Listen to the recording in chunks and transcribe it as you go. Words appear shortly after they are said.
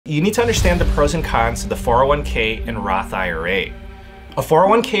You need to understand the pros and cons of the 401k and Roth IRA. A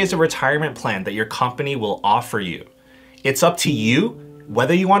 401k is a retirement plan that your company will offer you. It's up to you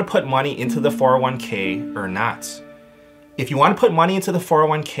whether you want to put money into the 401k or not. If you want to put money into the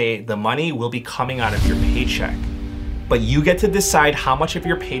 401k, the money will be coming out of your paycheck. But you get to decide how much of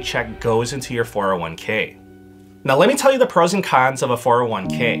your paycheck goes into your 401k. Now let me tell you the pros and cons of a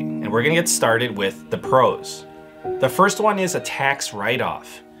 401k, and we're going to get started with the pros. The first one is a tax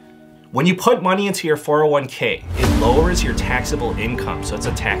write-off. When you put money into your 401k, it lowers your taxable income, so it's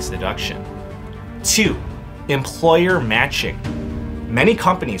a tax deduction. 2, employer matching. Many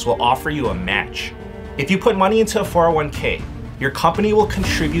companies will offer you a match. If you put money into a 401k, your company will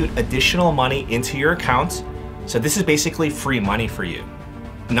contribute additional money into your account, so this is basically free money for you.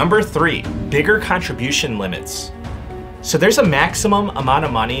 Number 3, bigger contribution limits. So there's a maximum amount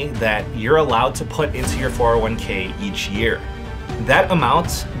of money that you're allowed to put into your 401k each year. That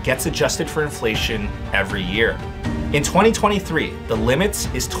amount gets adjusted for inflation every year. In 2023, the limit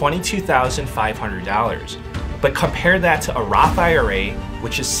is $22,500, but compare that to a Roth IRA,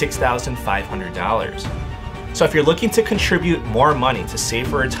 which is $6,500. So if you're looking to contribute more money to save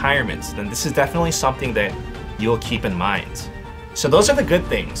for retirement, then this is definitely something that you'll keep in mind. So those are the good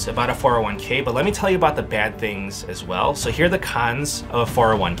things about a 401k, but let me tell you about the bad things as well. So here are the cons of a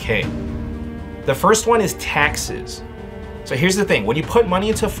 401k. The first one is taxes. So here's the thing, when you put money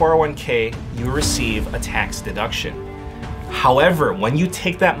into a 401k, you receive a tax deduction. However, when you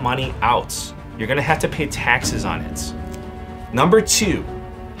take that money out, you're gonna have to pay taxes on it. Number 2,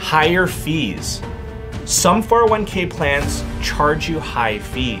 higher fees. Some 401k plans charge you high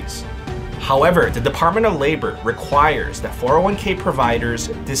fees. However, the Department of Labor requires that 401k providers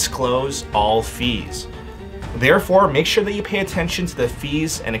disclose all fees. Therefore, make sure that you pay attention to the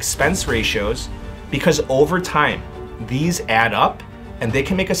fees and expense ratios, because over time, these add up and they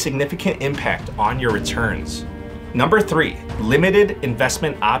can make a significant impact on your returns. Number 3, limited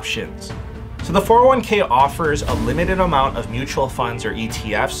investment options. So the 401k offers a limited amount of mutual funds or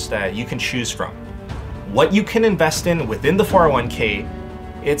ETFs that you can choose from. What you can invest in within the 401k,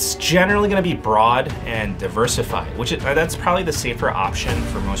 it's generally going to be broad and diversified, that's probably the safer option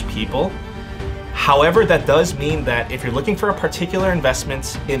for most people. However, that does mean that if you're looking for a particular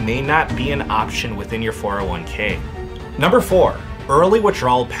investment, it may not be an option within your 401k. Number 4, early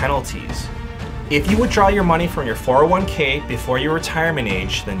withdrawal penalties. If you withdraw your money from your 401k before your retirement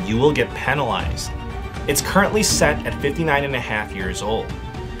age, then you will get penalized. It's currently set at 59.5 years old.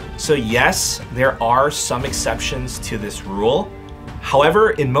 So yes, there are some exceptions to this rule.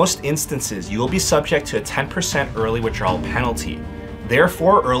 However, in most instances, you will be subject to a 10% early withdrawal penalty.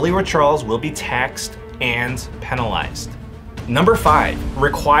 Therefore, early withdrawals will be taxed and penalized. Number 5,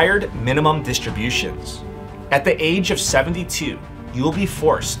 required minimum distributions. At the age of 72, you will be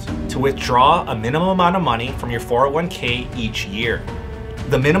forced to withdraw a minimum amount of money from your 401k each year.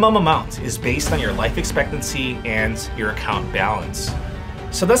 The minimum amount is based on your life expectancy and your account balance.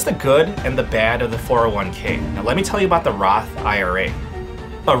 So that's the good and the bad of the 401k. Now let me tell you about the Roth IRA.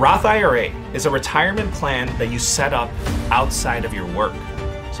 A Roth IRA is a retirement plan that you set up outside of your work.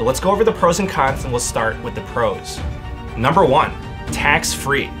 So let's go over the pros and cons, and we'll start with the pros. Number 1,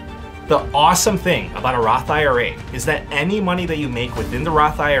 tax-free. The awesome thing about a Roth IRA is that any money that you make within the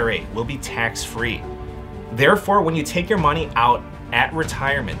Roth IRA will be tax-free. Therefore, when you take your money out at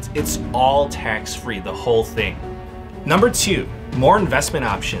retirement, it's all tax-free, the whole thing. Number 2, more investment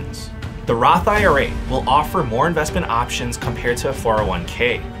options. The Roth IRA will offer more investment options compared to a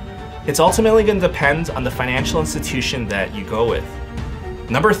 401k. It's ultimately going to depend on the financial institution that you go with.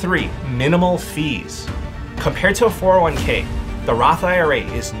 Number 3, minimal fees. Compared to a 401k, the Roth IRA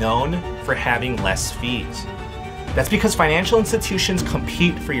is known for having less fees. That's because financial institutions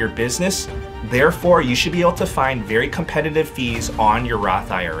compete for your business. Therefore, you should be able to find very competitive fees on your Roth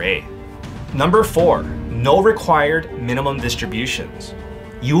IRA. Number 4, no required minimum distributions.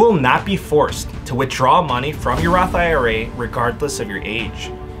 You will not be forced to withdraw money from your Roth IRA regardless of your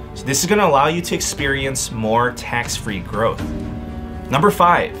age. So this is going to allow you to experience more tax-free growth. Number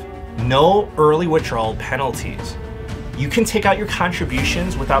 5, no early withdrawal penalties. You can take out your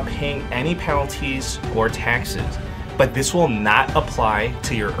contributions without paying any penalties or taxes, but this will not apply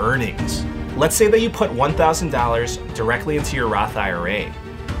to your earnings. Let's say that you put $1,000 directly into your Roth IRA.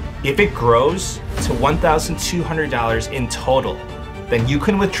 If it grows to $1,200 in total, then you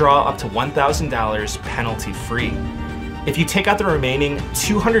can withdraw up to $1,000 penalty-free. If you take out the remaining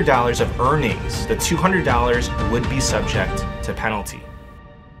 $200 of earnings, the $200 would be subject to penalty.